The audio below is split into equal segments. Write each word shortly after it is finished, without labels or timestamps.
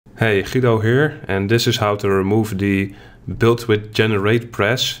Hey, Guido here, and this is how to remove the built with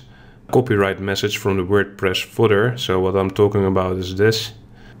GeneratePress copyright message from the WordPress footer. So what I'm talking about is this,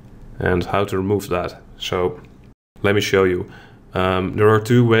 and how to remove that. So let me show you. There are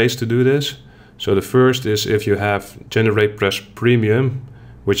two ways to do this. So the first is if you have GeneratePress Premium,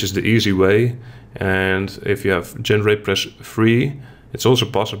 which is the easy way, and if you have GeneratePress Free, it's also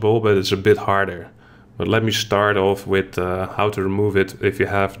possible, but it's a bit harder. But let me start off with how to remove it if you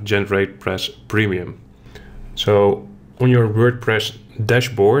have GeneratePress Premium. So on your WordPress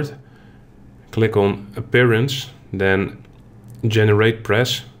dashboard, click on Appearance, then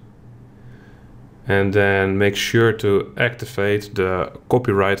GeneratePress, and then make sure to activate the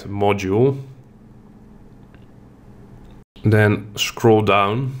copyright module. Then scroll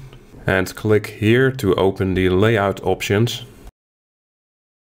down and click here to open the layout options.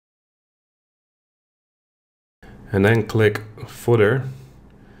 And then click footer,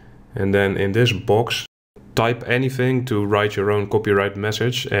 and then in this box type anything to write your own copyright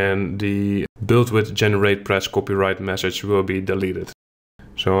message, and the built with GeneratePress copyright message will be deleted.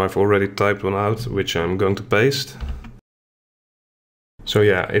 So I've already typed one out, which I'm going to paste. So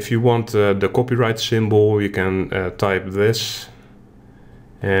yeah, if you want the copyright symbol, you can type this.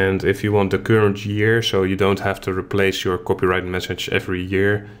 And if you want the current year, so you don't have to replace your copyright message every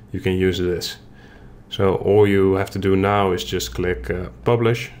year, you can use this. So all you have to do now is just click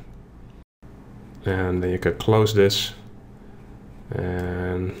publish, and then you can close this.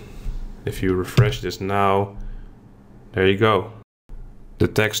 And if you refresh this now, there you go. The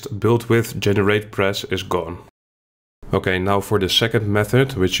text built with GeneratePress is gone. Okay, now for the second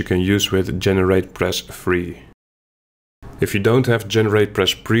method, which you can use with GeneratePress Free. If you don't have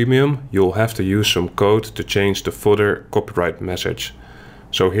GeneratePress Premium, you'll have to use some code to change the footer copyright message.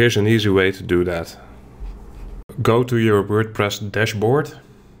 So here's an easy way to do that. Go to your WordPress dashboard,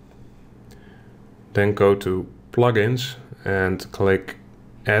 then go to Plugins and click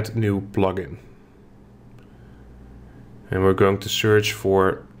Add New Plugin. And we're going to search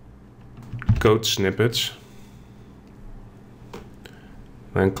for code snippets.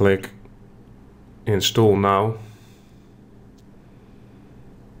 Then click Install Now.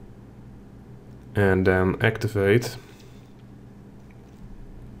 And then Activate.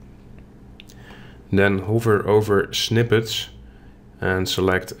 Then hover over snippets and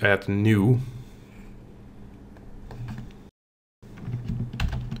select Add New.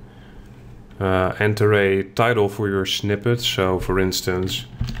 Enter a title for your snippet. So for instance,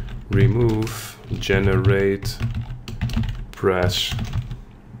 remove GeneratePress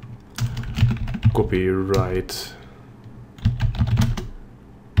copyright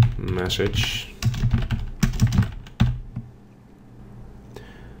message.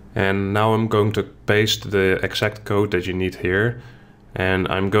 And now I'm going to paste the exact code that you need here, and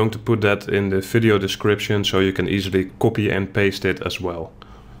I'm going to put that in the video description so you can easily copy and paste it as well.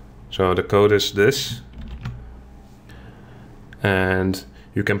 So the code is this, and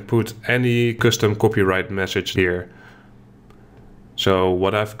you can put any custom copyright message here. So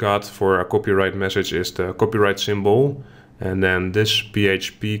what I've got for a copyright message is the copyright symbol, and then this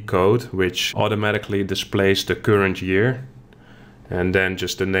PHP code, which automatically displays the current year, and then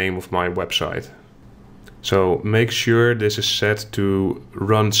just the name of my website. So make sure this is set to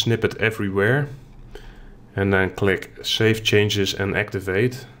run snippet everywhere, and then click Save Changes and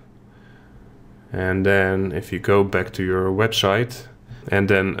Activate. And then if you go back to your website and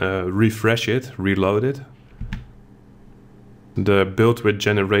then refresh it, reload it, the built with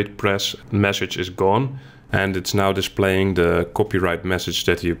GeneratePress message is gone, and it's now displaying the copyright message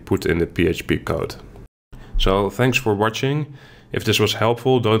that you put in the PHP code. So thanks for watching. If this was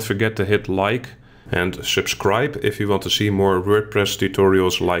helpful, don't forget to hit like and subscribe if you want to see more WordPress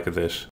tutorials like this.